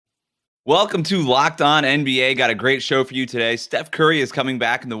Welcome to Locked On NBA. Got a great show for you today. Steph Curry is coming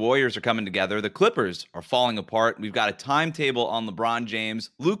back and the Warriors are coming together. The Clippers are falling apart. We've got a timetable on LeBron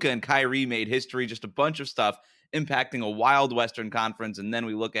James. Luka and Kyrie made history. Just a bunch of stuff impacting a wild Western Conference. And then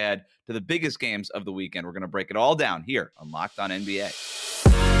we look ahead to the biggest games of the weekend. We're going to break it all down here on Locked On NBA.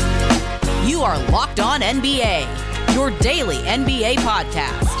 You are Locked On NBA, your daily NBA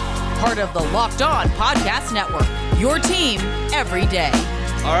podcast. Part of the Locked On Podcast Network, your team every day.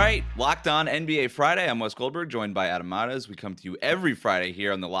 All right, Locked On NBA Friday. I'm Wes Goldberg, joined by Adam Matas. We come to you every Friday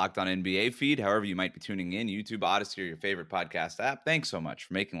here on the Locked On NBA feed, however you might be tuning in, YouTube, Odyssey, or your favorite podcast app. Thanks so much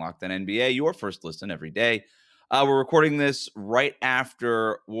for making Locked On NBA your first listen every day. We're recording this right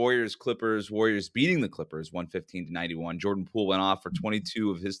after Warriors-Clippers. Warriors beating the Clippers 115-91. Jordan Poole went off for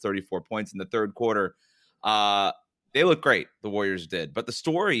 22 of his 34 points in the third quarter. They look great, the Warriors did. But the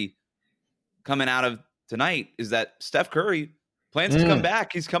story coming out of tonight is that Steph Curry plans to come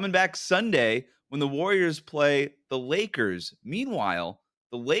back. He's coming back Sunday when the Warriors play the Lakers. Meanwhile,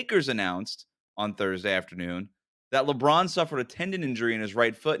 the Lakers announced on Thursday afternoon that LeBron suffered a tendon injury in his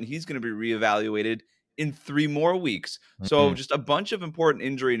right foot, and he's going to be reevaluated in 3 more weeks. So just a bunch of important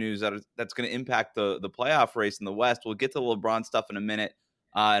injury news that's going to impact the playoff race in the West. We'll get to the LeBron stuff in a minute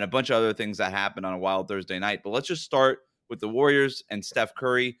and a bunch of other things that happened on a wild Thursday night. But let's just start with the Warriors and Steph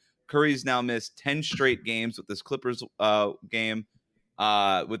Curry. Curry's now missed 10 straight games with this Clippers game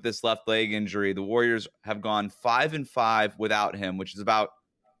with this left leg injury. The Warriors have gone 5-5 without him, which is about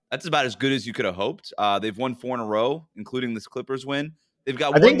as good as you could have hoped. They've won 4 in a row, including this Clippers win. They've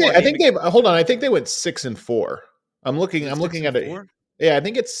got. I think they went 6-4. I'm looking at it. Yeah, I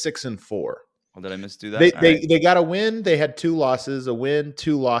think it's 6-4. Well, did I misdo that? They got a win. They had 2 losses, a win,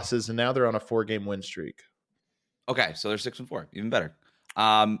 2 losses, and now they're on a 4-game win streak. Okay, so they're 6-4, even better.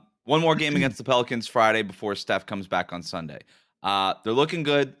 One more game against the Pelicans Friday before Steph comes back on Sunday. They're looking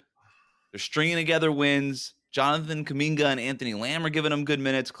good. They're stringing together wins. Jonathan Kuminga and Anthony Lamb are giving them good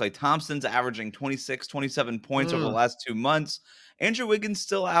minutes. Klay Thompson's averaging 26, 27 points over the last 2 months. Andrew Wiggins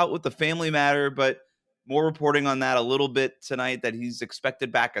still out with the family matter, but more reporting on that a little bit tonight, that he's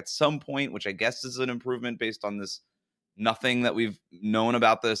expected back at some point, which I guess is an improvement based on this nothing that we've known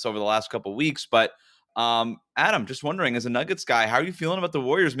about this over the last couple of weeks. But Adam, just wondering, as a Nuggets guy, how are you feeling about the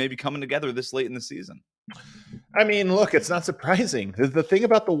Warriors maybe coming together this late in the season? I mean, look, it's not surprising. The thing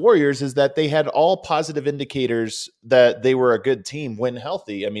about the Warriors is that they had all positive indicators that they were a good team when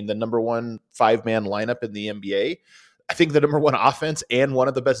healthy. I mean, the number 1 5-man lineup in the NBA. I think the number 1 offense and one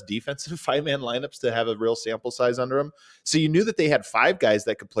of the best defensive 5-man lineups to have a real sample size under them. So you knew that they had 5 guys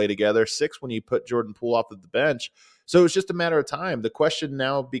that could play together, 6 when you put Jordan Poole off of the bench. So it was just a matter of time. The question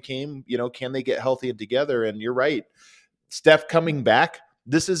now became, can they get healthy and together? And you're right. Steph coming back,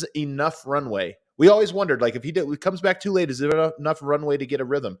 this is enough runway. We always wondered, if he comes back too late, is there enough runway to get a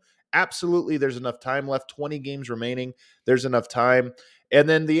rhythm? Absolutely, there's enough time left. 20 games remaining. There's enough time. And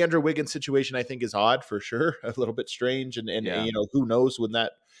then the Andrew Wiggins situation, I think, is odd for sure, a little bit strange, and who knows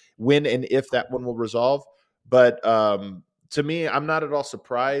when and if that one will resolve. But to me, I'm not at all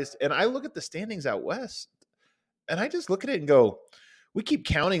surprised. And I look at the standings out west, and I just look at it and go, we keep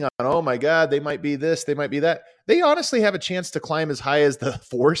counting on, oh my God, they might be this, they might be that. They honestly have a chance to climb as high as the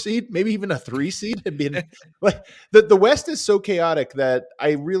 4 seed, maybe even a 3 seed. The West is so chaotic that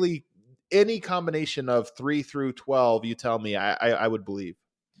any combination of 3 through 12, you tell me, I would believe.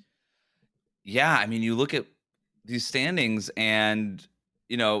 Yeah, I mean, you look at these standings and,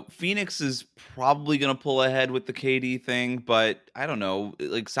 Phoenix is probably going to pull ahead with the KD thing, but I don't know,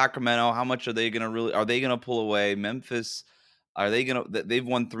 Sacramento, how much are they going to pull away? Memphis, they've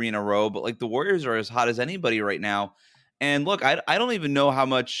won 3 in a row, but the Warriors are as hot as anybody right now. And look, I don't even know how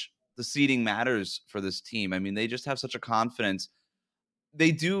much the seeding matters for this team. I mean, they just have such a confidence.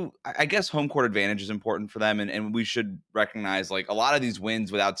 They do. I guess home court advantage is important for them. And we should recognize a lot of these wins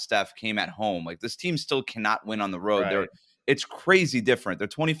without Steph came at home. This team still cannot win on the road. Right. It's crazy different. They're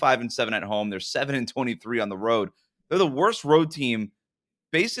 25-7 at home. They're 7-23 on the road. They're the worst road team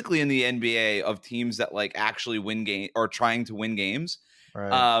basically in the NBA of teams that actually win game or trying to win games.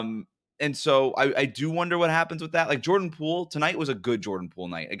 Right. And so I do wonder what happens with that. Jordan Poole tonight was a good Jordan Poole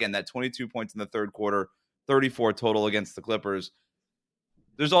night. Again, that 22 points in the third quarter, 34 total against the Clippers.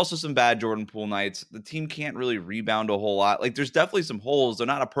 There's also some bad Jordan Poole nights. The team can't really rebound a whole lot. There's definitely some holes. They're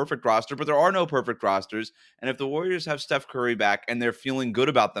not a perfect roster, but there are no perfect rosters. And if the Warriors have Steph Curry back and they're feeling good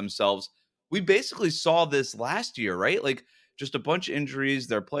about themselves, we basically saw this last year, right? Just a bunch of injuries.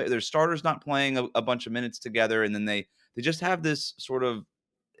 Their starters not playing a bunch of minutes together, and then they just have this sort of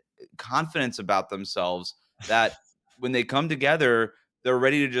confidence about themselves that when they come together, they're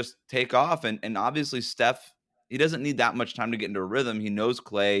ready to just take off. And obviously Steph, he doesn't need that much time to get into a rhythm. He knows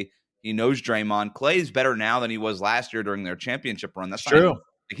Klay. He knows Draymond. Clay's better now than he was last year during their championship run. That's true.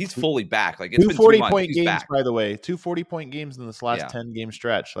 He's fully back. Like it's two been 2 months. 40-point He's games, back. by the way. 2 40-point games in this last 10-game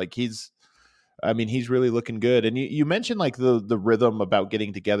stretch. Like he's really looking good. And you mentioned like the rhythm about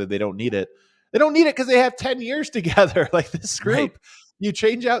getting together. They don't need it. They don't need it because they have 10 years together. Like this group, right. You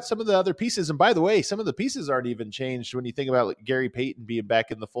change out some of the other pieces. And by the way, some of the pieces aren't even changed when you think about like Gary Payton being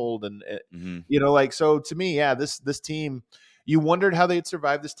back in the fold. And, so to me, this team, you wondered how they'd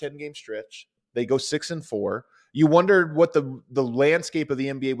survive this 10-game stretch. They go 6-4. You wondered what the landscape of the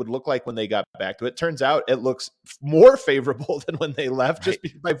NBA would look like when they got back to it. Turns out it looks more favorable than when they left, right.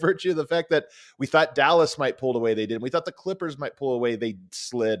 Just by virtue of the fact that we thought Dallas might pull away. They didn't. We thought the Clippers might pull away. They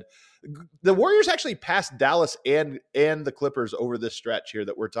slid. The Warriors actually passed Dallas and the Clippers over this stretch here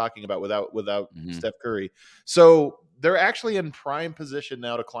that we're talking about without Steph Curry. So they're actually in prime position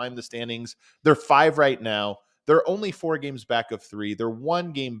now to climb the standings. They're 5 right now. They're only 4 games back of 3. They're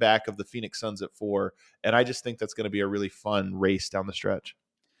 1 game back of the Phoenix Suns at 4. And I just think that's going to be a really fun race down the stretch.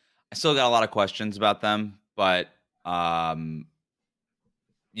 I still got a lot of questions about them, but you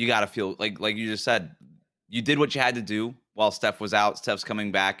got to feel like you just said, you did what you had to do while Steph was out. Steph's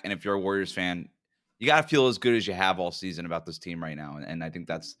coming back. And if you're a Warriors fan, you got to feel as good as you have all season about this team right now. And I think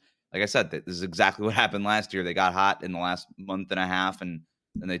that's, like I said, this is exactly what happened last year. They got hot in the last month and a half, and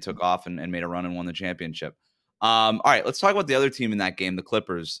then they took off and made a run and won the championship. All right, let's talk about the other team in that game, the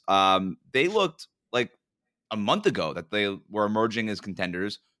Clippers. They looked like a month ago that they were emerging as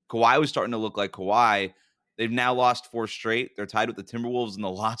contenders. Kawhi was starting to look like Kawhi. They've now lost 4 straight. They're tied with the Timberwolves in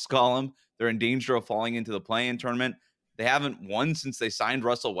the loss column. They're in danger of falling into the play-in tournament. They haven't won since they signed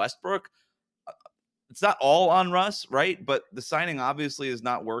Russell Westbrook. It's not all on Russ, right? But the signing obviously is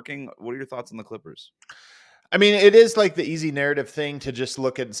not working. What are your thoughts on the Clippers? I mean, it is like the easy narrative thing to just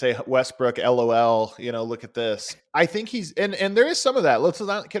look at and say Westbrook, LOL, look at this. I think he's, and there is some of that. Let's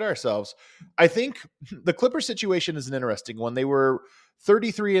not kid ourselves. I think the Clippers situation is an interesting one. They were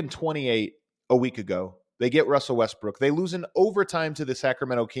 33-28 a week ago. They get Russell Westbrook. They lose in overtime to the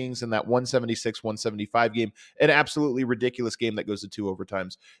Sacramento Kings in that 176-175 game, an absolutely ridiculous game that goes to 2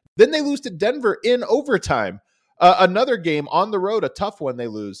 overtimes. Then they lose to Denver in overtime. Another game on the road, a tough one they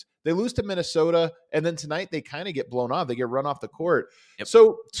lose. They lose to Minnesota, and then tonight they kind of get blown off. They get run off the court. Yep.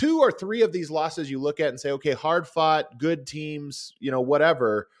 So 2 or 3 of these losses you look at and say, okay, hard fought, good teams,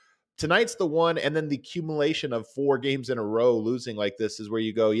 whatever. Tonight's the one, and then the accumulation of 4 games in a row losing like this is where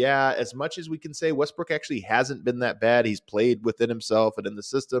you go, yeah, as much as we can say Westbrook actually hasn't been that bad. He's played within himself and in the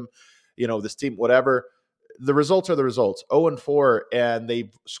system, this team, whatever. The results are the results. 0-4, and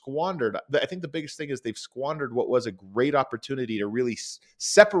they've squandered. I think the biggest thing is they've squandered what was a great opportunity to really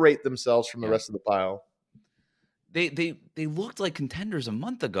separate themselves from the rest of the pile. They looked like contenders a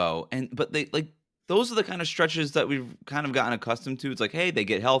month ago, but those are the kind of stretches that we've kind of gotten accustomed to. It's like, hey, they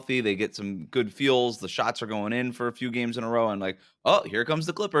get healthy, they get some good feels, the shots are going in for a few games in a row, and like, oh, here comes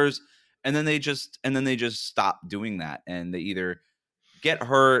the Clippers, and then they just stop doing that, and they either get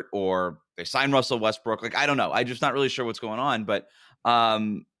hurt or they sign Russell Westbrook. Like, I don't know. I'm just not really sure what's going on. But I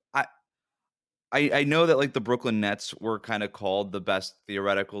know that like the Brooklyn Nets were kind of called the best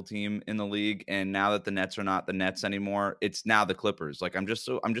theoretical team in the league. And now that the Nets are not the Nets anymore, it's now the Clippers. Like, I'm just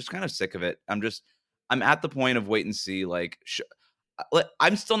kind of sick of it. I'm at the point of wait and see. Like,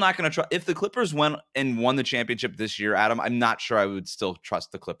 I'm still not going to trust. If the Clippers went and won the championship this year, Adam, I'm not sure I would still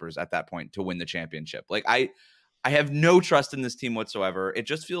trust the Clippers at that point to win the championship. Like, I have no trust in this team whatsoever. It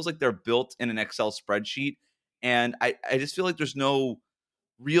just feels like they're built in an Excel spreadsheet. And I just feel like there's no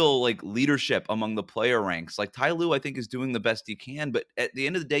real like leadership among the player ranks. Like Ty Lue, I think, is doing the best he can. But at the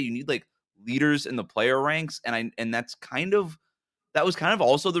end of the day, you need like leaders in the player ranks. And that was kind of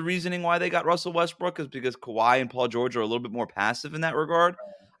also the reasoning why they got Russell Westbrook, is because Kawhi and Paul George are a little bit more passive in that regard.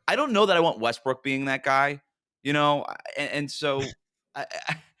 I don't know that I want Westbrook being that guy, and so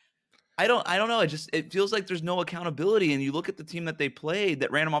I don't know. It feels like there's no accountability. And you look at the team that they played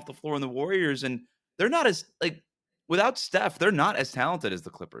that ran them off the floor in the Warriors, and they're not as without Steph, they're not as talented as the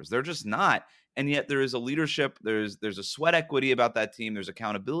Clippers. They're just not. And yet there is a leadership. There's a sweat equity about that team. There's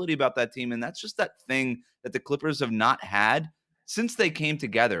accountability about that team. And that's just that thing that the Clippers have not had since they came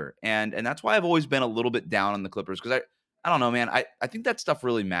together. And that's why I've always been a little bit down on the Clippers. Because I don't know, man. I think that stuff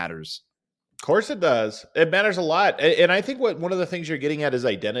really matters. Of course it does. It matters a lot. And I think one of the things you're getting at is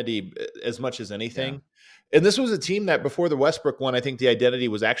identity as much as anything. Yeah. And this was a team that before the Westbrook one, I think the identity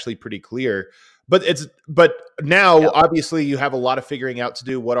was actually pretty clear. But now obviously you have a lot of figuring out to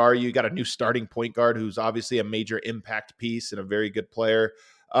do. You got a new starting point guard who's obviously a major impact piece and a very good player.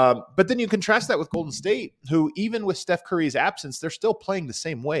 But then you contrast that with Golden State, who even with Steph Curry's absence, they're still playing the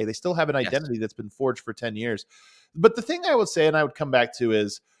same way. They still have an identity that's been forged for 10 years. But the thing I would say, and I would come back to,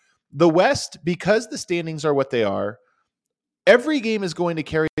 is The West, because the standings are what they are, every game is going to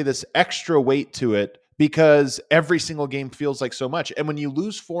carry this extra weight to it because every single game feels like so much. And when you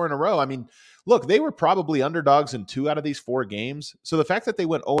lose 4 in a row, I mean, look, they were probably underdogs in 2 out of these 4 games. So the fact that they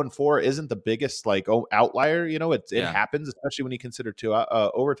went 0-4 isn't the biggest outlier. It happens, especially when you consider 2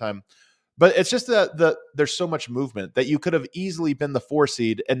 overtime. But it's just that there's so much movement that you could have easily been the 4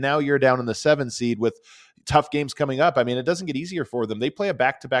 seed, and now you're down in the 7 seed with tough games coming up. I mean, it doesn't get easier for them. They play a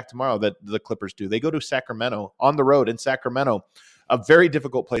back-to-back tomorrow that the Clippers do. They go to Sacramento on the road in Sacramento, a very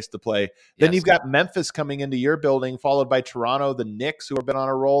difficult place to play. Then you've got Memphis coming into your building, followed by Toronto, the Knicks, who have been on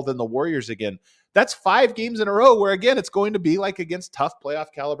a roll, then the Warriors again. That's 5 games in a row where, again, it's going to be like against tough playoff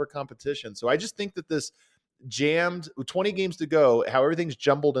caliber competition. So I just think that this jammed 20 games to go, how everything's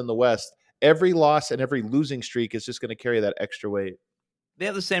jumbled in the West, every loss and every losing streak is just going to carry that extra weight. They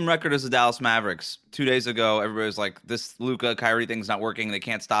have the same record as the Dallas Mavericks. 2 days ago, everybody was like, this Luka Kyrie thing's not working. They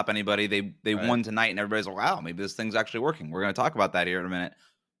can't stop anybody. They won tonight, and everybody's like, wow, maybe this thing's actually working. We're going to talk about that here in a minute.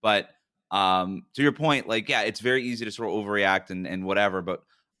 But to your point, it's very easy to sort of overreact and whatever. But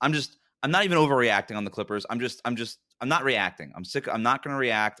I'm not even overreacting on the Clippers. I'm not reacting. I'm sick. I'm not going to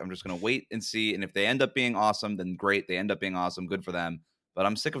react. I'm just going to wait and see. And if they end up being awesome, then great. They end up being awesome. Good for them. But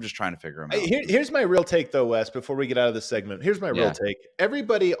I'm sick of just trying to figure them out. Here's my real take, though, Wes, before we get out of this segment. Here's my real take.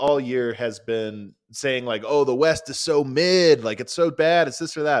 Everybody all year has been saying, oh, the West is so mid, it's so bad, it's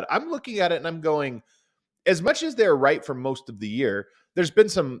this or that. I'm looking at it and I'm going, as much as they're right for most of the year, there's been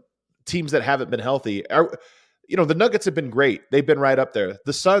some teams that haven't been healthy. The Nuggets have been great. They've been right up there.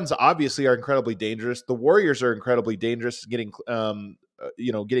 The Suns obviously are incredibly dangerous. The Warriors are incredibly dangerous, getting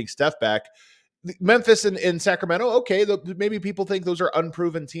Steph back. Memphis and Sacramento, okay, maybe people think those are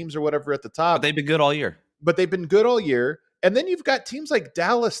unproven teams or whatever at the top. But they've been good all year. And then you've got teams like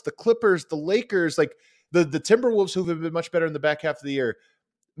Dallas, the Clippers, the Lakers, the Timberwolves, who have been much better in the back half of the year.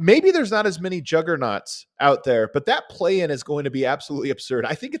 Maybe there's not as many juggernauts out there, but that play-in is going to be absolutely absurd.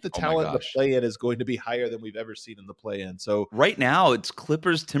 I think the talent, the play-in is going to be higher than we've ever seen in the play-in. So right now it's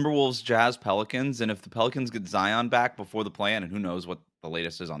Clippers, Timberwolves, Jazz, Pelicans. And if the Pelicans get Zion back before the play-in, and who knows what the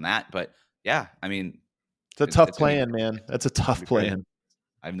latest is on that, but yeah, I mean, it's a tough plan, man. That's a tough plan.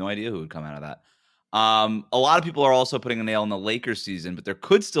 I have no idea who would come out of that. A lot of people are also putting a nail in the Lakers season, but there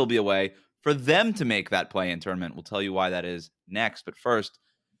could still be a way for them to make that play-in tournament. We'll tell you why that is next. But first,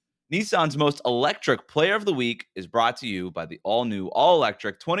 Nissan's most electric player of the week is brought to you by the all-new,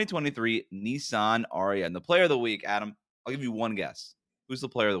 all-electric 2023 Nissan Ariya. And the player of the week, Adam, I'll give you one guess. Who's the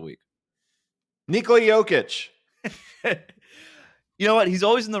player of the week? Nikola Jokic. You know what? He's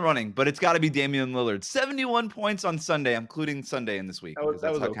always in the running, but it's got to be Damian Lillard. 71 points on Sunday. I'm including Sunday in this week.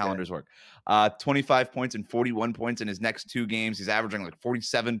 That's how calendars work. 25 points and 41 points in his next 2 games. He's averaging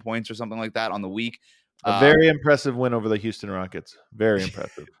 47 points or something like that on the week. A very impressive win over the Houston Rockets. Very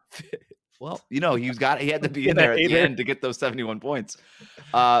impressive. Well, he had to be in there at the end to get those 71 points.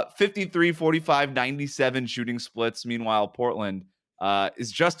 53, 45, 97 shooting splits. Meanwhile, Portland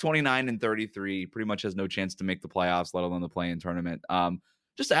is just 29 and 33, pretty much has no chance to make the playoffs, let alone the play-in tournament.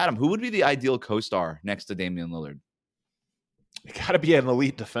 Just Adam, who would be the ideal co-star next to Damian Lillard? You got to be an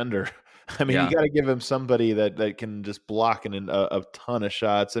elite defender. I mean, you got to give him somebody that can just block a ton of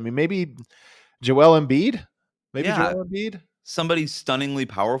shots. I mean, maybe Joel Embiid? Joel Embiid? Somebody stunningly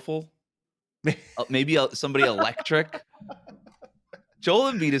powerful? Maybe somebody electric?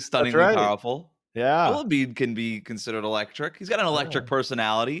 Joel Embiid is stunningly powerful. Yeah. Joel Embiid can be considered electric. He's got an electric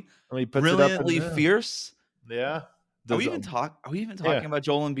personality. Brilliantly fierce. Yeah. Are we even talking about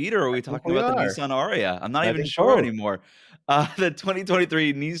Joel Embiid, or are we talking about the Nissan Ariya? I'm not even sure anymore. The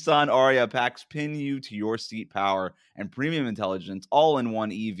 2023 Nissan Ariya packs pin you to your seat power and premium intelligence all in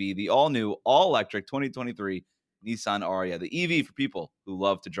one EV. The all-new, all-electric 2023 Nissan Ariya. The EV for people who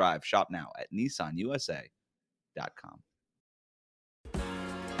love to drive. Shop now at nissanusa.com.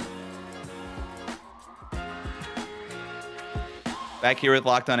 Back here with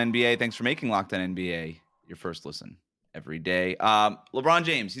Locked On NBA. Thanks for making Locked On NBA your first listen every day. LeBron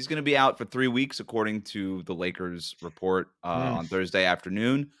James, he's going to be out for 3 weeks, according to the Lakers report on Thursday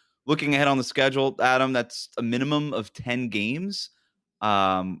afternoon. Looking ahead on the schedule, Adam, that's a minimum of 10 games.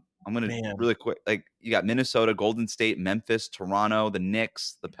 I'm going to really quick, you got Minnesota, Golden State, Memphis, Toronto, the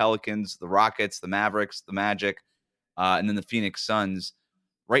Knicks, the Pelicans, the Rockets, the Mavericks, the Magic, and then the Phoenix Suns.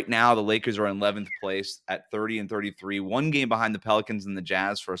 Right now, the Lakers are in 11th place at 30 and 33, 1 game behind the Pelicans and the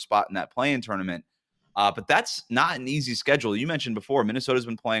Jazz for a spot in that play-in tournament. But that's not an easy schedule. You mentioned before, Minnesota's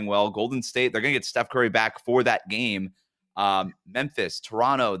been playing well. Golden State, they're going to get Steph Curry back for that game. Memphis,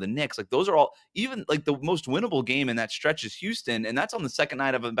 Toronto, the Knicks, those are all, even the most winnable game in that stretch is Houston, and that's on the second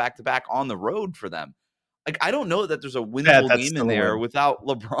night of a back-to-back on the road for them. like, I don't know that there's a Yeah, winnable that's game in still a there win. without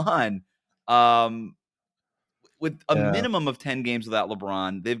LeBron. Um, with a Yeah. minimum of 10 games without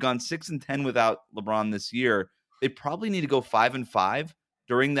LeBron, they've gone 6-10 without LeBron this year. They probably need to go 5-5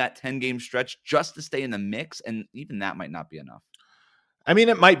 during that 10-game stretch just to stay in the mix, and even that might not be enough. I mean,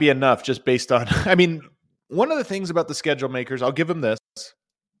 it might be enough just based on, I mean, one of the things about the schedule makers, I'll give them this.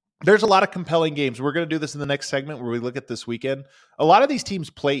 There's a lot of compelling games. We're going to do this in the next segment where we look at this weekend. A lot of these teams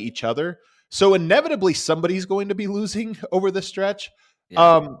play each other. So inevitably somebody's going to be losing over the stretch.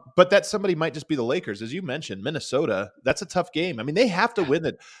 Yeah. But that somebody might just be the Lakers. As you mentioned, Minnesota, that's a tough game. I mean, they have to win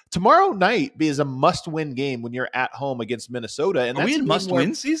it. Tomorrow night is a must-win game when you're at home against Minnesota. And Are we that's in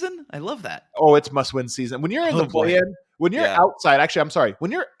must-win season? I love that. Oh, it's must-win season. When you're in the boy. play-in, when you're Yeah. outside, actually, I'm sorry.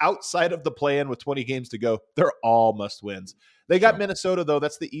 When you're outside of the play-in with 20 games to go, they're all must-wins. They got Sure. Minnesota, though.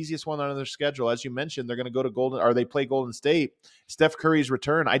 That's the easiest one on their schedule. As you mentioned, they're going to go to they play Golden State. Steph Curry's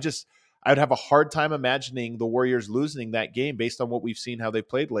return. I would have a hard time imagining the Warriors losing that game based on what we've seen how they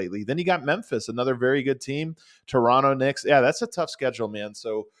played lately. Then you got Memphis, another very good team. Toronto, Knicks. Yeah, that's a tough schedule, man.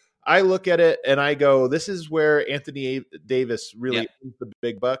 So I look at it and I go, this is where Anthony Davis really earns the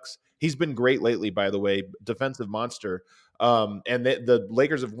big bucks. He's been great lately, by the way, defensive monster. And the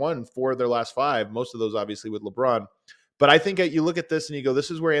Lakers have won 4 of their last 5, most of those obviously with LeBron. But I think you look at this and you go, this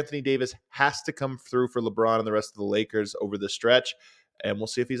is where Anthony Davis has to come through for LeBron and the rest of the Lakers over the stretch. And we'll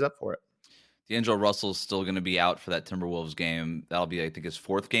see if he's up for it. D'Angelo Russell's still going to be out for that Timberwolves game. That'll be, I think, his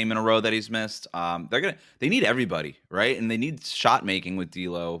 4th game in a row that he's missed. They need everybody, right? And they need shot making with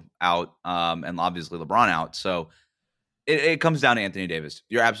D'Lo out, and obviously LeBron out. So it comes down to Anthony Davis.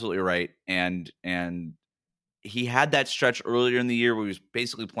 You're absolutely right. And he had that stretch earlier in the year where he was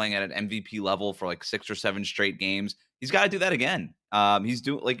basically playing at an MVP level for like 6 or 7 straight games. He's got to do that again. He's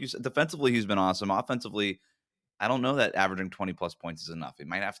doing, like you said, defensively, he's been awesome. Offensively, I don't know that averaging 20 plus points is enough. It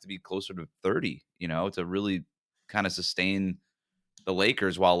might have to be closer to 30, to really kind of sustain the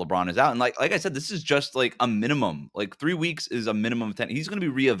Lakers while LeBron is out. And like I said, this is just like a minimum. Like 3 weeks is a minimum of 10. He's going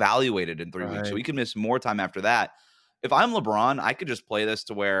to be reevaluated in 3 weeks. So he can miss more time after that. If I'm LeBron, I could just play this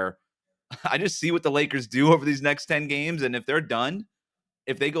to where I just see what the Lakers do over these next 10 games. And if they're done,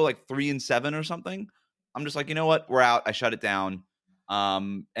 if they go like 3-7 or something, I'm just like, you know what? We're out. I shut it down.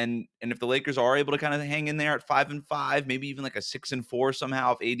 And if the Lakers are able to kind of hang in there at 5-5, maybe even like a 6-4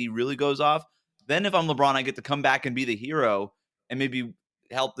 somehow, if AD really goes off, then if I'm LeBron, I get to come back and be the hero and maybe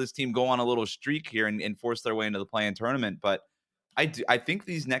help this team go on a little streak here and force their way into the play-in tournament. But I think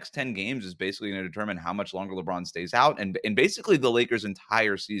these next 10 games is basically going to determine how much longer LeBron stays out and basically the Lakers'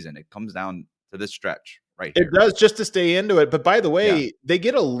 entire season. It comes down to this stretch. Right here. It does, just to stay into it. But by the way, they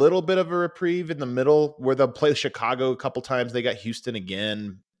get a little bit of a reprieve in the middle where they'll play Chicago a couple times. They got Houston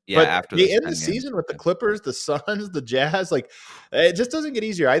again. Yeah, but after they end the season with the Clippers, the Suns, the Jazz. Like, it just doesn't get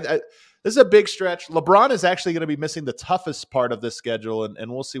easier. This is a big stretch. LeBron is actually going to be missing the toughest part of this schedule,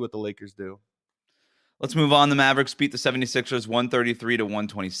 and we'll see what the Lakers do. Let's move on. The Mavericks beat the 76ers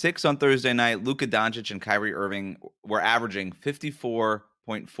 133-126 on Thursday night. Luka Doncic and Kyrie Irving were averaging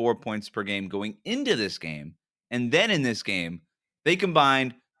 54.4 points per game going into this game. And then in this game, they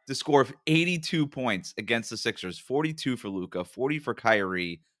combined to score 82 points against the Sixers, 42 for Luka, 40 for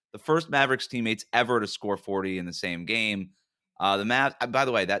Kyrie, the first Mavericks teammates ever to score 40 in the same game. The Mavs, by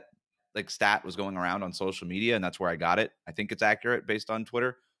the way, that stat was going around on social media, and that's where I got it. I think it's accurate based on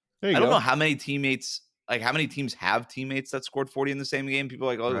Twitter. I don't know how many teammates, how many teams have teammates that scored 40 in the same game. People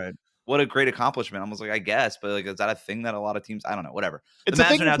are like, oh, right. What a great accomplishment. I was like, I guess, but is that a thing that a lot of teams, I don't know, whatever. It's a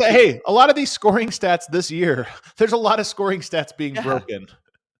thing that, hey, a lot of these scoring stats this year, there's a lot of scoring stats being broken.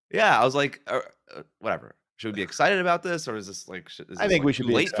 Yeah, I was like, whatever. Should we be excited about this, or is this I think we should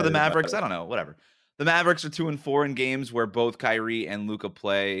be late for the Mavericks? I don't know, whatever. The Mavericks are 2-4 in games where both Kyrie and Luka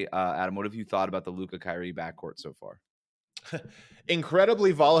play. Adam, what have you thought about the Luka-Kyrie backcourt so far?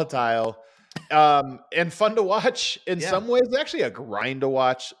 Incredibly volatile. And fun to watch in some ways. Actually a grind to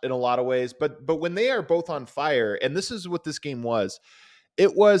watch in a lot of ways, but when they are both on fire, and this is what this game was,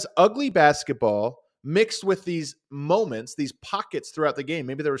 it was ugly basketball mixed with these moments, these pockets throughout the game.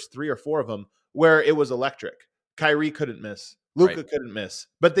 Maybe there was 3 or 4 of them where it was electric. Kyrie couldn't miss, Luka couldn't miss,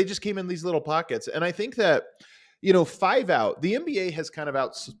 but they just came in these little pockets. And I think that, 5 out, the NBA has kind of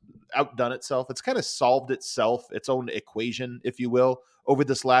outdone itself. It's kind of solved itself, its own equation, if you will, over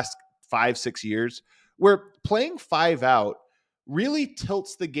this last 5-6 years, where playing 5 out really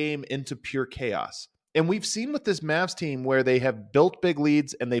tilts the game into pure chaos. And we've seen with this Mavs team where they have built big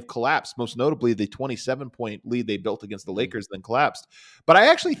leads and they've collapsed, most notably the 27-point lead they built against the Lakers, then collapsed. But I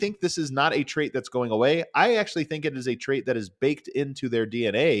actually think this is not a trait that's going away. I actually think it is a trait that is baked into their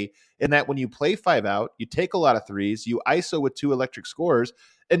DNA, in that when you play 5 out, you take a lot of threes, you ISO with 2 electric scorers,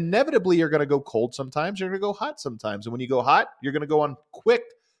 inevitably you're going to go cold sometimes, you're going to go hot sometimes. And when you go hot, you're going to go on quick,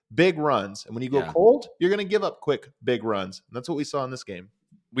 big runs. And when you go cold, you're going to give up quick, big runs. And that's what we saw in this game.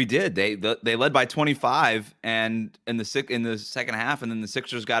 We did. They led by 25 and in the second half, and then the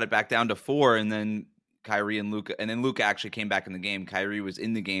Sixers got it back down to 4, and then Kyrie and Luka, and then Luka actually came back in the game. Kyrie was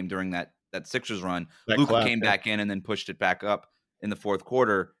in the game during that Sixers run. Luka came back in and then pushed it back up in the fourth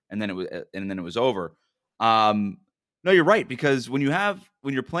quarter, and then it was over. No, you're right, because when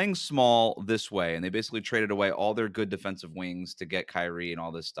you're playing small this way, and they basically traded away all their good defensive wings to get Kyrie and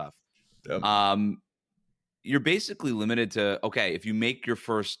all this stuff. Yep. You're basically limited to, okay, if you make your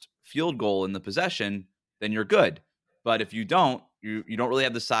first field goal in the possession, then you're good. But if you don't, you don't really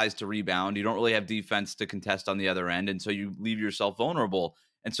have the size to rebound. You don't really have defense to contest on the other end. And so you leave yourself vulnerable.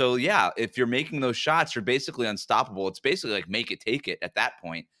 And so, yeah, if you're making those shots, you're basically unstoppable. It's basically like make it, take it at that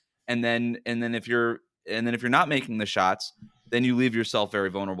point. And then if you're not making the shots, then you leave yourself very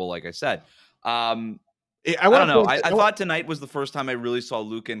vulnerable, like I said. I don't know. I thought tonight was the first time I really saw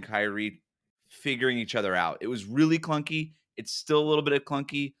Luka and Kyrie figuring each other out. It was really clunky. It's still a little bit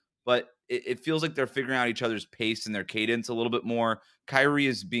clunky, but it feels like they're figuring out each other's pace and their cadence a little bit more. Kyrie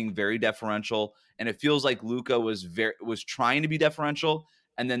is being very deferential, and it feels like Luka was trying to be deferential,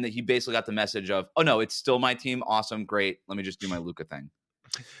 and then he basically got the message of, oh no, it's still my team. Awesome. Great. Let me just do my Luka thing.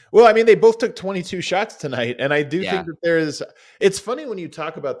 Well, I mean, they both took 22 shots tonight, and I do think that it's funny when you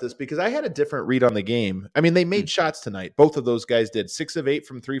talk about this, because I had a different read on the game. I mean, they made shots tonight. Both of those guys did. 6 of 8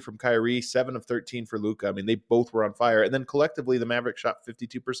 from 3 from Kyrie, 7 of 13 for Luka. I mean, they both were on fire. And then collectively, the Mavericks shot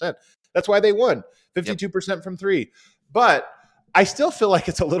 52%. That's why they won, 52% from 3. But I still feel like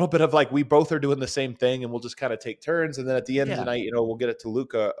it's a little bit of like, we both are doing the same thing, and we'll just kind of take turns. And then at the end of the night, we'll get it to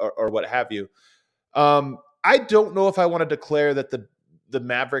Luka or what have you. I don't know if I want to declare that the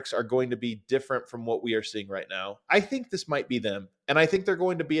Mavericks are going to be different from what we are seeing right now. I think this might be them. And I think they're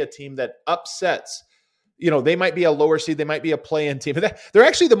going to be a team that upsets, they might be a lower seed. They might be a play-in team. They're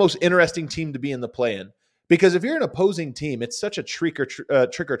actually the most interesting team to be in the play-in, because if you're an opposing team, it's such a trick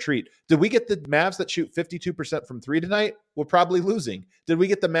or treat. Did we get the Mavs that shoot 52% from 3 tonight? We're probably losing. Did we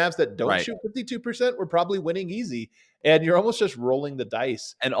get the Mavs that don't shoot 52%? We're probably winning easy. And you're almost just rolling the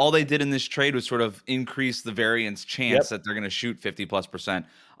dice. And all they did in this trade was sort of increase the variance chance that they're going to shoot 50+%.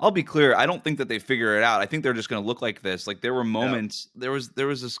 I'll be clear. I don't think that they figure it out. I think they're just going to look like this. Like, there were moments, there was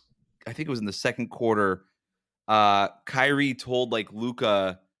this, I think it was in the second quarter. Kyrie told like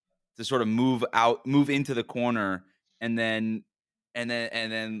Luka to sort of move into the corner. And then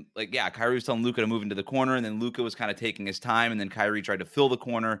Kyrie was telling Luka to move into the corner, and then Luka was kind of taking his time, and then Kyrie tried to fill the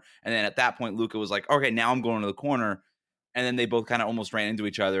corner. And then at that point, Luka was like, okay, now I'm going to the corner. And then they both kind of almost ran into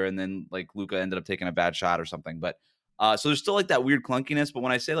each other. And then like Luka ended up taking a bad shot or something. But so there's still like that weird clunkiness. But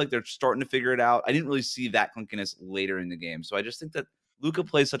when I say like they're starting to figure it out, I didn't really see that clunkiness later in the game. So I just think that Luka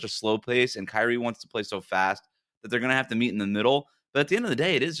plays such a slow pace, and Kyrie wants to play so fast that they're going to have to meet in the middle. But at the end of the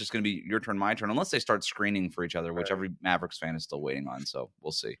day, it is just going to be your turn, my turn, unless they start screening for each other, which every Mavericks fan is still waiting on. So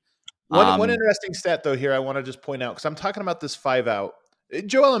we'll see. One interesting stat, though, here I want to just point out, because I'm talking about this 5 out.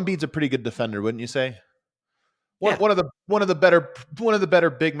 Joel Embiid's a pretty good defender, wouldn't you say? One of the better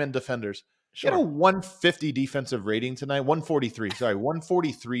big men defenders. Sure. He had a 150 defensive rating tonight.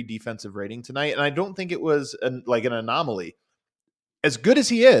 143 defensive rating tonight, and I don't think it was an anomaly. As good as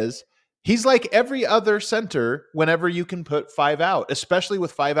he is, he's like every other center whenever you can put 5 out, especially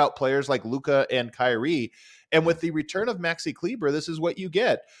with 5 out players like Luka and Kyrie. And with the return of Maxi Kleber, this is what you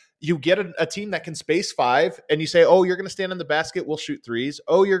get. You get a team that can space 5, and you say, oh, you're going to stand in the basket, we'll shoot threes.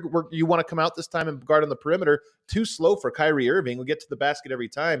 Oh, you want to come out this time and guard on the perimeter. Too slow for Kyrie Irving. We'll get to the basket every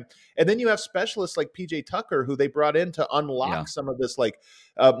time. And then you have specialists like PJ Tucker, who they brought in to unlock some of this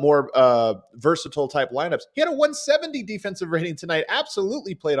more versatile type lineups. He had a 170 defensive rating tonight,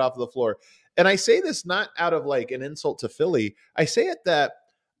 absolutely played off of the floor. And I say this not out of like an insult to Philly. I say it that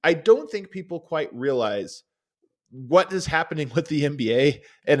I don't think people quite realize what is happening with the NBA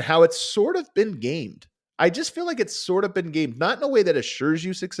and how it's sort of been gamed. I just feel like it's sort of been gamed, not in a way that assures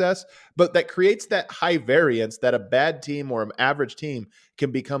you success, but that creates that high variance that a bad team or an average team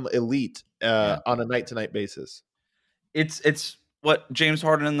can become elite on a night-to-night basis. It's what James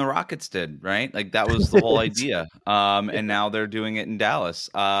Harden and the Rockets did, right? Like that was the whole idea. And now they're doing it in Dallas.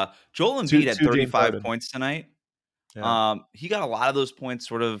 Joel Embiid had 35 points tonight. Yeah. He got a lot of those points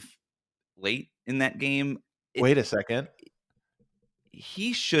sort of late in that game. Wait a second.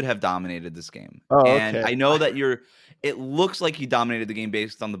 he should have dominated this game. Oh, And okay. I know that it looks like he dominated the game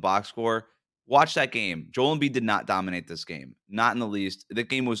based on the box score. Watch that game. Joel Embiid did not dominate this game, not in the least. The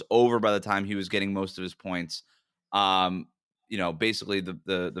game was over by the time he was getting most of his points. Basically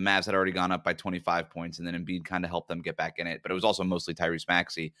the Mavs had already gone up by 25 points, and then Embiid kind of helped them get back in it. But it was also mostly Tyrese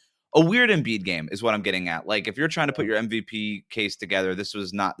Maxey. A weird Embiid game is what I'm getting at. Like, if you're trying to put your MVP case together, this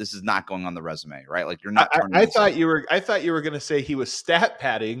is not going on the resume, right? Like, you're not. I thought you were going to say he was stat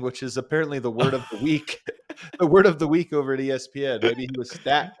padding, which is apparently the word of the week. The word of the week over at ESPN. Maybe he was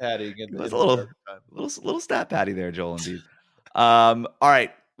stat padding. It was a little stat patty there, Joel Embiid. All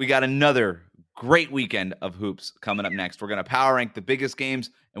right, we got another great weekend of hoops coming up next. We're going to power rank the biggest games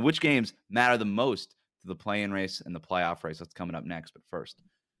and which games matter the most to the play-in race and the playoff race. That's coming up next. But first,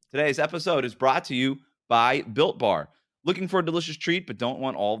 today's episode is brought to you by Built Bar. Looking for a delicious treat but don't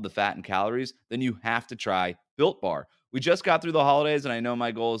want all of the fat and calories? Then you have to try Built Bar. We just got through the holidays, and I know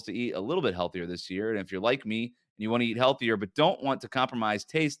my goal is to eat a little bit healthier this year. And if you're like me and you want to eat healthier but don't want to compromise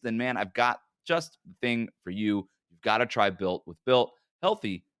taste, then, man, I've got just the thing for you. You've got to try Built. With Built,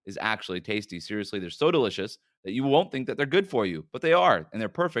 healthy is actually tasty. Seriously, they're so delicious that you won't think that they're good for you, but they are, and they're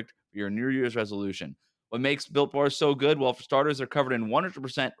perfect for your New Year's resolution. What makes Built Bars so good? Well, for starters, they're covered in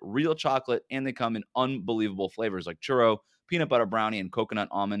 100% real chocolate, and they come in unbelievable flavors like churro, peanut butter brownie, and coconut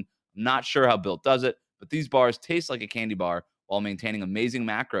almond. I'm not sure how Built does it, but these bars taste like a candy bar while maintaining amazing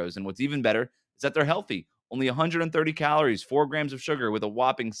macros. And what's even better is that they're healthy. Only 130 calories, 4 grams of sugar with a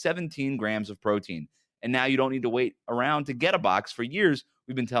whopping 17 grams of protein. And now you don't need to wait around to get a box. For years,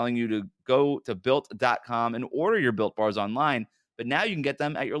 we've been telling you to go to Built.com and order your Built Bars online. But now you can get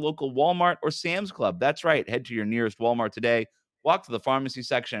them at your local Walmart or Sam's Club. That's right. Head to your nearest Walmart today. Walk to the pharmacy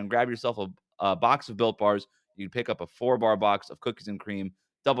section and grab yourself a box of Built Bars. You can pick up a 4-bar box of cookies and cream,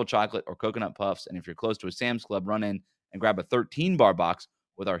 double chocolate, or coconut puffs. And if you're close to a Sam's Club, run in and grab a 13-bar box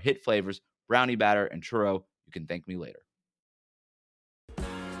with our hit flavors, brownie batter, and churro. You can thank me later.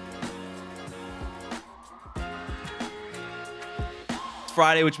 It's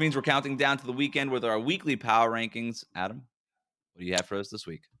Friday, which means we're counting down to the weekend with our weekly power rankings. Adam, what do you have for us this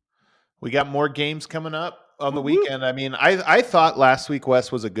week? We got more games coming up on the weekend. I mean, I thought last week,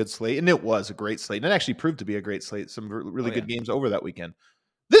 Wes, was a good slate, and it was a great slate. And it actually proved to be a great slate. Some really good games over that weekend.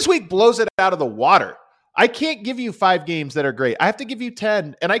 This week blows it out of the water. I can't give you 5 games that are great. I have to give you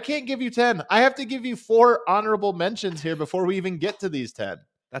 10, and I can't give you 10. I have to give you 4 honorable mentions here before we even get to these 10.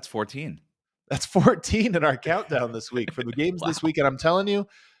 That's 14. That's 14 in our countdown this week for the games this week. And I'm telling you,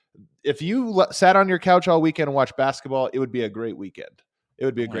 if you sat on your couch all weekend and watched basketball, it would be a great weekend. It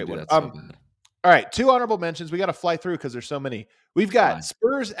would be a great one. All right, 2 honorable mentions. We got to fly through because there's so many. We've got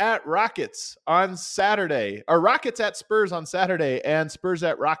Spurs at Rockets on Saturday, or Rockets at Spurs on Saturday, and Spurs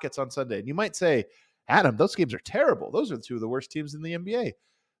at Rockets on Sunday. And you might say, Adam, those games are terrible. Those are 2 of the worst teams in the NBA.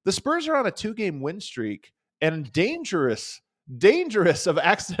 The Spurs are on a 2-game win streak and dangerous of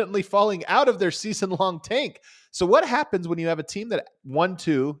accidentally falling out of their season-long tank. So what happens when you have a team that won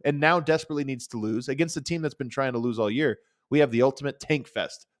 2 and now desperately needs to lose against a team that's been trying to lose all year? We have the ultimate tank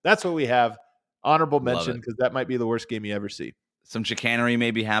fest. That's what we have. Honorable mention, because that might be the worst game you ever see. Some chicanery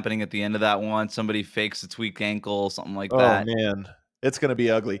may be happening at the end of that one. Somebody fakes a tweaked ankle, something like that. Oh, man. It's going to be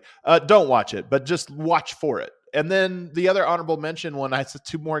ugly. Don't watch it, but just watch for it. And then the other honorable mention one, I said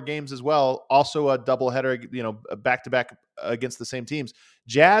 2 more games as well. Also a doubleheader, back-to-back against the same teams.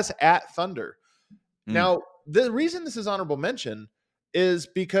 Jazz at Thunder. Now, the reason this is honorable mention is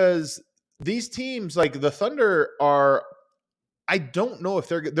because these teams, like the Thunder, are – I don't know if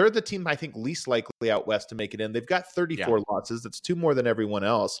they're the team I think least likely out west to make it in. They've got 34 losses. That's 2 more than everyone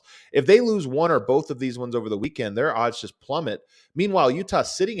else. If they lose one or both of these ones over the weekend, their odds just plummet. Meanwhile,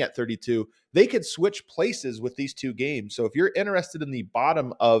 Utah's sitting at 32. They could switch places with these 2 games. So if you're interested in the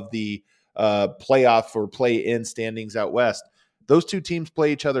bottom of the playoff or play-in standings out west, those 2 teams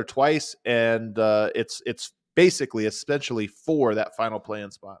play each other twice, and it's basically essentially for that final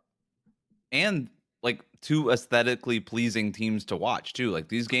play-in spot. And like 2 aesthetically pleasing teams to watch too. Like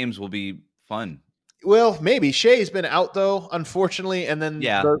these games will be fun. Well, maybe. Shea's been out though, unfortunately, and then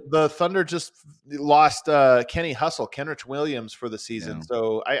the Thunder just lost Kenrich Williams for the season. Yeah.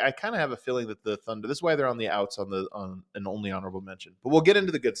 So I kind of have a feeling that the Thunder. This is why they're on the outs on an only honorable mention. But we'll get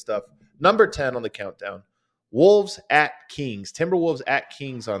into the good stuff. Number 10 on the countdown: Wolves at Kings. Timberwolves at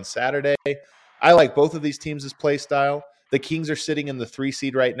Kings on Saturday. I like both of these teams' play style. The Kings are sitting in the 3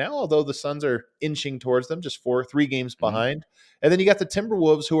 seed right now, although the Suns are inching towards them, just 3 games behind. And then you got the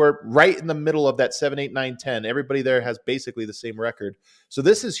Timberwolves, who are right in the middle of that 7, 8, 9, 10. Everybody there has basically the same record. So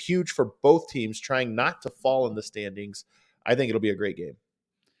this is huge for both teams trying not to fall in the standings. I think it'll be a great game.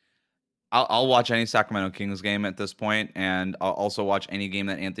 I'll watch any Sacramento Kings game at this point, and I'll also watch any game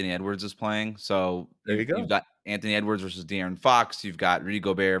that Anthony Edwards is playing. So There you go. you've got Anthony Edwards versus De'Aaron Fox. You've got Rudy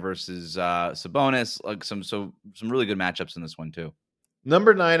Gobert versus Sabonis. Like some really good matchups in this one too.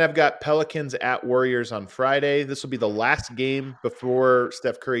 Number 9, I've got Pelicans at Warriors on Friday. This will be the last game before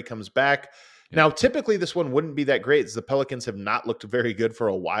Steph Curry comes back. Now, typically this one wouldn't be that great, as the Pelicans have not looked very good for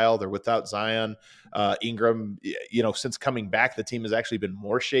a while. They're without Zion. Ingram, since coming back, the team has actually been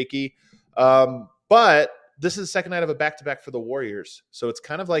more shaky. But this is the second night of a back-to-back for the Warriors. So it's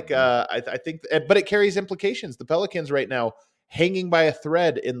kind of like, I think, but it carries implications. The Pelicans right now hanging by a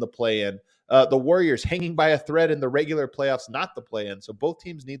thread in the play-in. The Warriors hanging by a thread in the regular playoffs, not the play-in. So both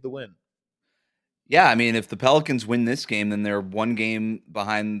teams need the win. Yeah, I mean, if the Pelicans win this game, then they're one game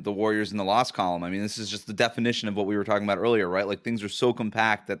behind the Warriors in the loss column. I mean, this is just the definition of what we were talking about earlier, right? Like, things are so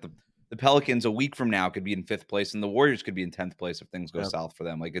compact that the Pelicans a week from now could be in 5th place, and the Warriors could be in 10th place if things go south for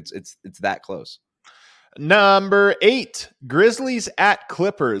them. Like, it's that close. Number 8, Grizzlies at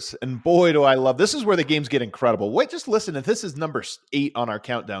Clippers. And boy, do I love this. Is where the games get incredible. Wait, just listen. If this is number 8 on our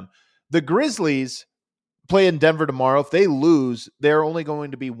countdown, the Grizzlies play in Denver tomorrow. If they lose, they're only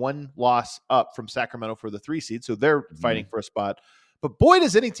going to be one loss up from Sacramento for the 3 seed. So they're fighting for a spot. But boy,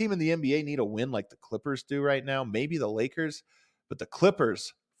 does any team in the NBA need a win like the Clippers do right now. Maybe the Lakers, but the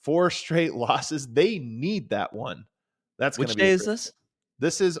Clippers, 4 straight losses. They need that one. That's Which day is this?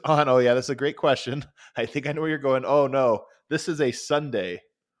 This is on. Oh yeah, that's a great question. I think I know where you're going. Oh no, this is a Sunday.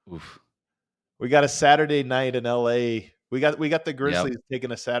 Oof. We got a Saturday night in LA. We got the Grizzlies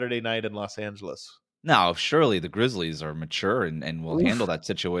taking a Saturday night in Los Angeles. No, surely the Grizzlies are mature and will handle that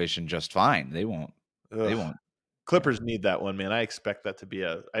situation just fine. They won't. Ugh. They won't. Clippers need that one, man. I expect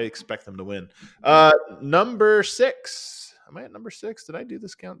them to win. Number 6. Am I at number 6? Did I do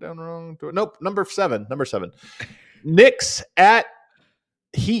this countdown wrong? Nope. Number 7. Knicks at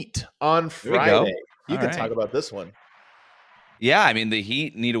Heat on Friday. You can talk about this one. Yeah, I mean, the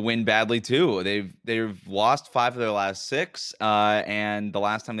Heat need a win badly too. They've lost 5 of their last 6, and the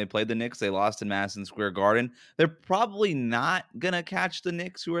last time they played the Knicks, they lost in Madison Square Garden. They're probably not gonna catch the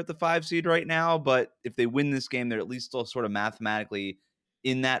Knicks, who are at the 5 seed right now. But if they win this game, they're at least still sort of mathematically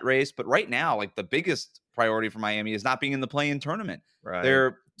in that race. But right now, like, the biggest priority for Miami is not being in the play-in tournament. Right.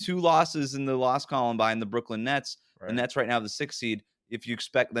 They're 2 losses in the loss column behind the Brooklyn Nets. Right. The Nets right now the 6th seed. If you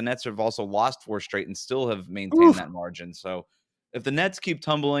expect, the Nets have also lost 4 straight and still have maintained that margin. So if the Nets keep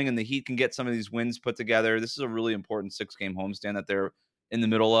tumbling and the Heat can get some of these wins put together, this is a really important 6-game homestand that they're in the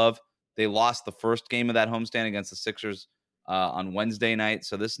middle of. They lost the first game of that homestand against the Sixers on Wednesday night.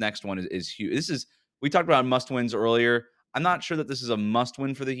 So this next one is huge. We talked about must-wins earlier. I'm not sure that this is a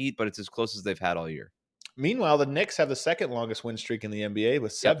must-win for the Heat, but it's as close as they've had all year. Meanwhile, the Knicks have the second longest win streak in the NBA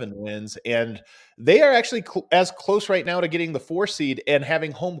with 7 wins, and they are actually as close right now to getting the 4 seed and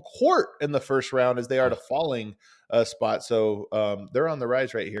having home court in the first round as they are to falling spot. So they're on the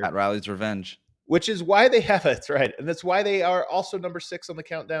rise right here. Pat Riley's revenge. Which is why they have it, right? And that's why they are also number 6 on the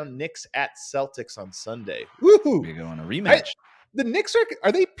countdown. Knicks at Celtics on Sunday. Woohoo! You're going a rematch. The Knicks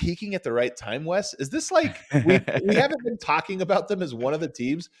are they peaking at the right time, Wes? Is this like we haven't been talking about them as one of the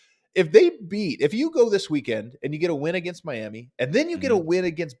teams? If you go this weekend and you get a win against Miami and then you get a win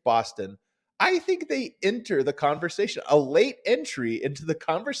against Boston, I think they enter the conversation, a late entry into the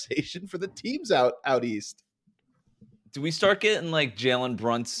conversation for the teams out east. Do we start getting like Jalen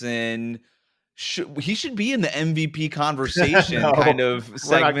Brunson? He should be in the MVP conversation kind of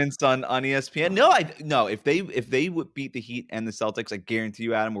segments on ESPN. No. If they would beat the Heat and the Celtics, I guarantee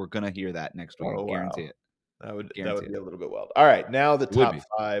you, Adam, we're gonna hear that next week. I guarantee it. That would be a little bit wild. All right, now the top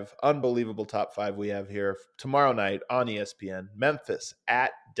 5, unbelievable top 5 we have here tomorrow night on ESPN. Memphis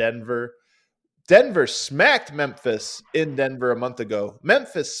at Denver. Denver smacked Memphis in Denver a month ago.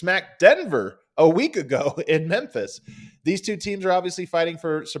 Memphis smacked Denver a week ago in Memphis. These two teams are obviously fighting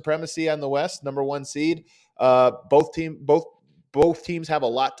for supremacy on the West, number 1 seed. Both teams have a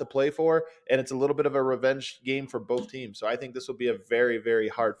lot to play for, and it's a little bit of a revenge game for both teams. So I think this will be a very, very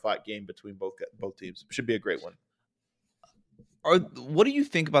hard-fought game between both teams. Should be a great one. What do you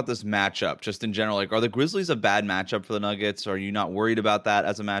think about this matchup, just in general? Like, are the Grizzlies a bad matchup for the Nuggets? Are you not worried about that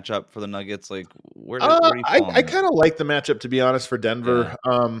as a matchup for the Nuggets? Like, where do you fall I kind of like the matchup, to be honest, for Denver.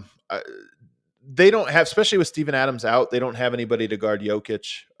 Yeah. They don't have, especially with Steven Adams out, they don't have anybody to guard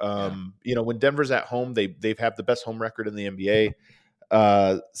Jokic. When Denver's at home, they've had the best home record in the NBA.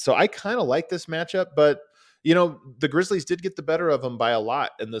 So I kind of like this matchup, but the Grizzlies did get the better of them by a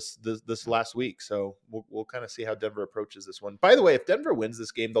lot in this last week. So we'll kind of see how Denver approaches this one. By the way, if Denver wins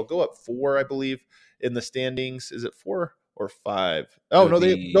this game, they'll go up 4, I believe, in the standings. Is it 4 or 5. Oh, no,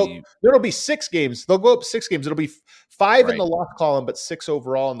 be there'll be 6 games. They'll go up 6 games. It'll be 5 in right. the loss column, but 6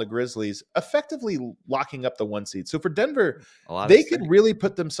 overall in the Grizzlies, effectively locking up the 1 seed. So for Denver, A lot they of could really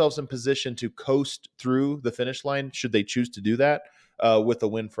put themselves in position to coast through the finish line should they choose to do that with a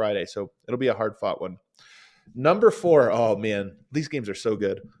win Friday. So it'll be a hard-fought one. Number 4, oh man, these games are so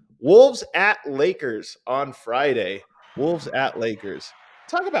good. Wolves at Lakers on Friday. Wolves at Lakers.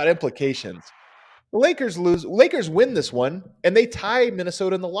 Talk about implications. The Lakers lose. Lakers win this one, and they tie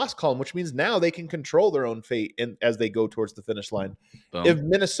Minnesota in the loss column, which means now they can control their own fate as they go towards the finish line. Boom. If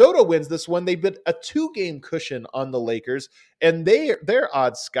Minnesota wins this one, they put a 2-game cushion on the Lakers, and their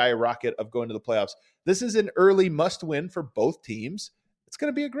odds skyrocket of going to the playoffs. This is an early must-win for both teams. It's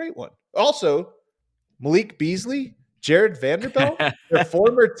going to be a great one. Also, Malik Beasley, Jared Vanderbilt, their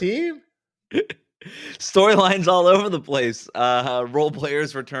former team. Storylines all over the place. Role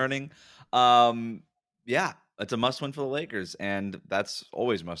players returning. Yeah, it's a must-win for the Lakers, and that's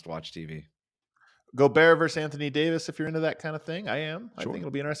always must-watch TV. Gobert versus Anthony Davis, if you're into that kind of thing. I am. Sure. I think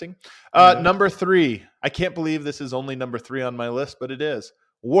it'll be interesting. Mm-hmm. Number 3. I can't believe this is only number 3 on my list, but it is.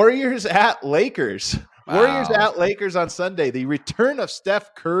 Warriors at Lakers. Wow. Warriors at Lakers on Sunday. The return of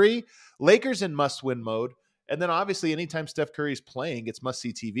Steph Curry. Lakers in must-win mode. And then obviously anytime Steph Curry's playing, it's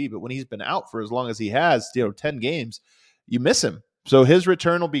must-see TV. But when he's been out for as long as he has, 10 games, you miss him. So his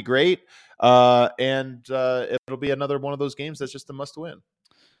return will be great. And it'll be another one of those games that's just a must-win.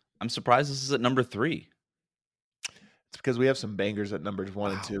 I'm surprised this is at number 3. It's because we have some bangers at numbers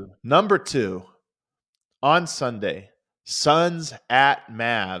 1 and 2. Number 2, on Sunday, Suns at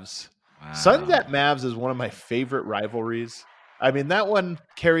Mavs. Wow. Suns at Mavs is one of my favorite rivalries. I mean, that one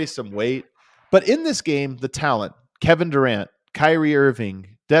carries some weight. But in this game, the talent, Kevin Durant, Kyrie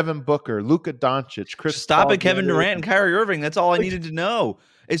Irving, Devin Booker, Luka Doncic, Chris Stop Paul, at Kevin Durant and Kyrie Irving. That's all I needed to know.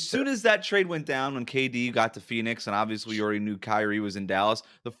 As soon as that trade went down when KD got to Phoenix, and obviously you already knew Kyrie was in Dallas,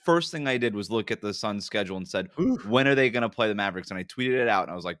 the first thing I did was look at the Suns' schedule and said, when are they going to play the Mavericks? And I tweeted it out,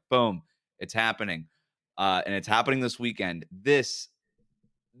 and I was like, boom, it's happening. And it's happening this weekend. This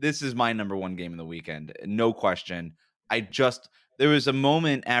is my number 1 game of the weekend. No question. There was a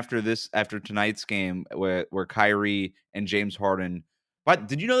moment after tonight's game where Kyrie and James Harden. But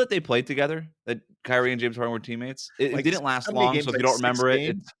did you know that they played together? That Kyrie and James Harden were teammates? It didn't last long, so if you don't remember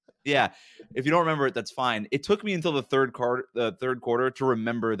it, if you don't remember it, that's fine. It took me until the third quarter to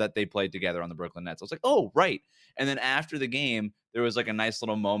remember that they played together on the Brooklyn Nets. I was like, oh, right. And then after the game, there was like a nice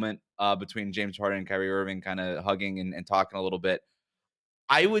little moment between James Harden and Kyrie Irving kind of hugging and talking a little bit.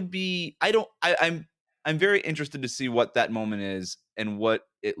 I'm very interested to see what that moment is and what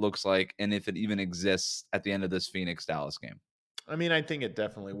it looks like and if it even exists at the end of this Phoenix-Dallas game. I mean, I think it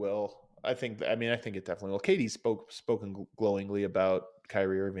definitely will. I think it definitely will. Katie spoken glowingly about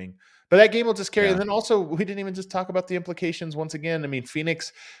Kyrie Irving, but that game will just carry. Yeah. And then also, we didn't even just talk about the implications once again. I mean,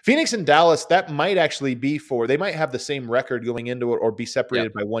 Phoenix and Dallas, that might actually be they might have the same record going into it or be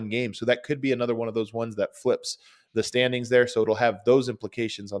separated by 1 game. So that could be another one of those ones that flips the standings there. So it'll have those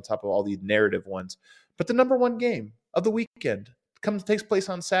implications on top of all the narrative ones. But the number 1 game of the weekend takes place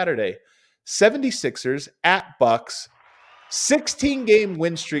on Saturday. 76ers at Bucks. 16-game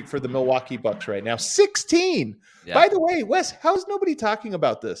win streak for the Milwaukee Bucks right now. 16. Yeah. By the way, Wes, how's nobody talking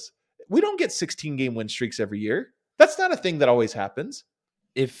about this? We don't get 16-game win streaks every year. That's not a thing that always happens.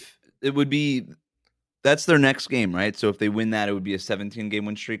 If it would be, that's their next game, right? So if they win that, it would be a 17-game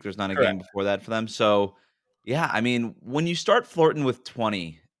win streak. There's not a game before that for them. So, yeah, I mean, when you start flirting with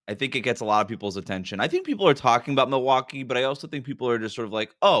 20, I think it gets a lot of people's attention. I think people are talking about Milwaukee, but I also think people are just sort of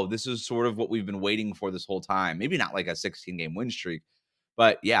like, oh, this is sort of what we've been waiting for this whole time. Maybe not like a 16-game win streak,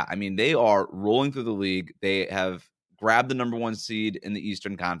 but yeah, I mean, they are rolling through the league. They have grabbed the number 1 seed in the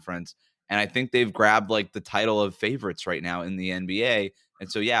Eastern Conference, and I think they've grabbed like the title of favorites right now in the NBA.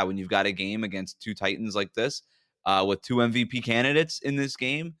 And so, yeah, when you've got a game against 2 Titans like this, with 2 MVP candidates in this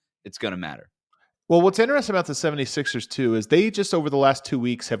game, it's going to matter. Well, what's interesting about the 76ers, too, is they just over the last 2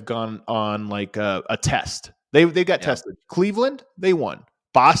 weeks have gone on like a test. They got tested. Cleveland, they won.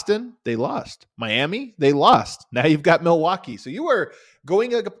 Boston, they lost. Miami, they lost. Now you've got Milwaukee. So you are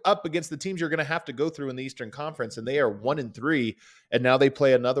going up against the teams you're going to have to go through in the Eastern Conference, and they are 1-3. And now they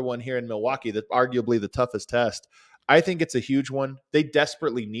play another one here in Milwaukee, that's arguably the toughest test. I think it's a huge one. They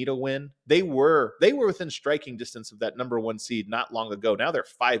desperately need a win. They were within striking distance of that number 1 seed not long ago. Now they're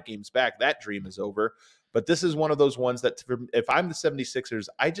 5 games back. That dream is over. But this is one of those ones that if I'm the 76ers,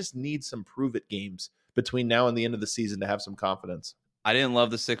 I just need some prove-it games between now and the end of the season to have some confidence. I didn't love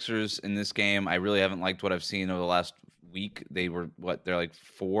the Sixers in this game. I really haven't liked what I've seen over the last week. They were they're like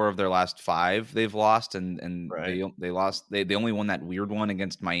 4 of their last 5 they've lost, and right. they lost. They only won that weird one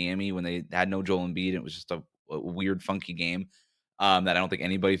against Miami when they had no Joel Embiid. It was just a a weird, funky game that I don't think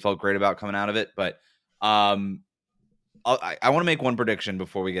anybody felt great about coming out of it. But I want to make one prediction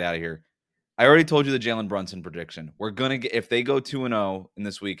before we get out of here. I already told you the Jalen Brunson prediction. We're going to get, if they go 2-0 in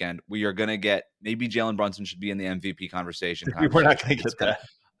this weekend, we are going to get, maybe Jalen Brunson should be in the MVP conversation. We're not going to get that.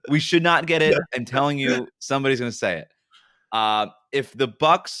 We should not get it. I'm telling you, somebody's going to say it. If the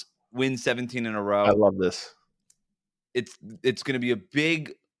Bucks win 17 in a row, I love this. It's going to be a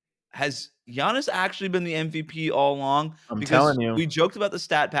big. Has Giannis actually been the MVP all along? I'm telling you. We joked about the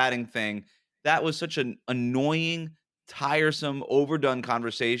stat padding thing. That was such an annoying, tiresome, overdone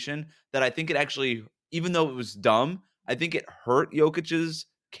conversation that I think it actually, even though it was dumb, I think it hurt Jokic's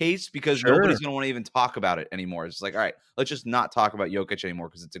case because nobody's going to want to even talk about it anymore. It's like, all right, let's just not talk about Jokic anymore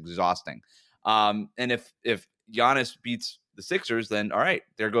because it's exhausting. And if Giannis beats the Sixers, then all right,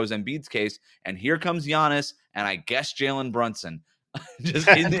 there goes Embiid's case. And here comes Giannis and I guess Jalen Brunson just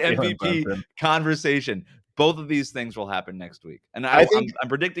in the MVP conversation. Both of these things will happen next week. And I'm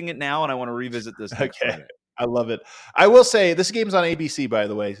predicting it now, and I want to revisit this next Friday. I love it. I will say this game's on ABC, by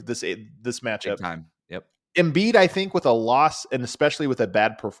the way, this matchup. Big time. Yep. Embiid, I think, with a loss, and especially with a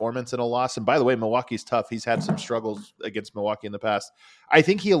bad performance and a loss, and by the way, Milwaukee's tough. He's had some struggles against Milwaukee in the past. I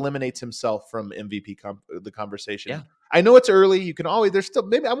think he eliminates himself from MVP the conversation. Yeah. I know it's early. You can always, there's still,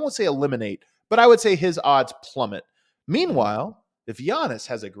 maybe I won't say eliminate, but I would say his odds plummet. Meanwhile, if Giannis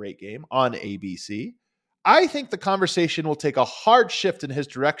has a great game on ABC, I think the conversation will take a hard shift in his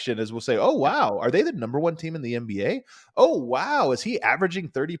direction as we'll say, oh, wow, are they the number one team in the NBA? Oh, wow, is he averaging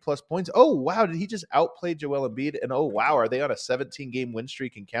 30-plus points? Oh, wow, did he just outplay Joel Embiid? And oh, wow, are they on a 17-game win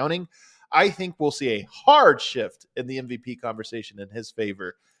streak and counting? I think we'll see a hard shift in the MVP conversation in his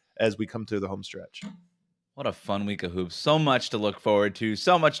favor as we come through the home stretch. What a fun week of hoops. So much to look forward to,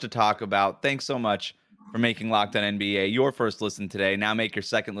 so much to talk about. Thanks so much for making Locked On NBA your first listen today. Now make your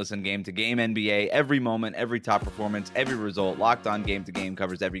second listen Game to Game NBA. Every moment, every top performance, every result. Locked On Game to Game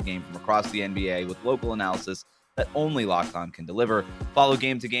covers every game from across the NBA with local analysis that only Locked On can deliver. Follow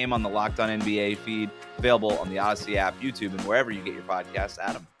Game to Game on the Locked On NBA feed, available on the Odyssey app, YouTube, and wherever you get your podcasts.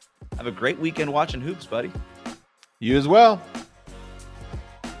 Adam, have a great weekend watching hoops, buddy. You as well.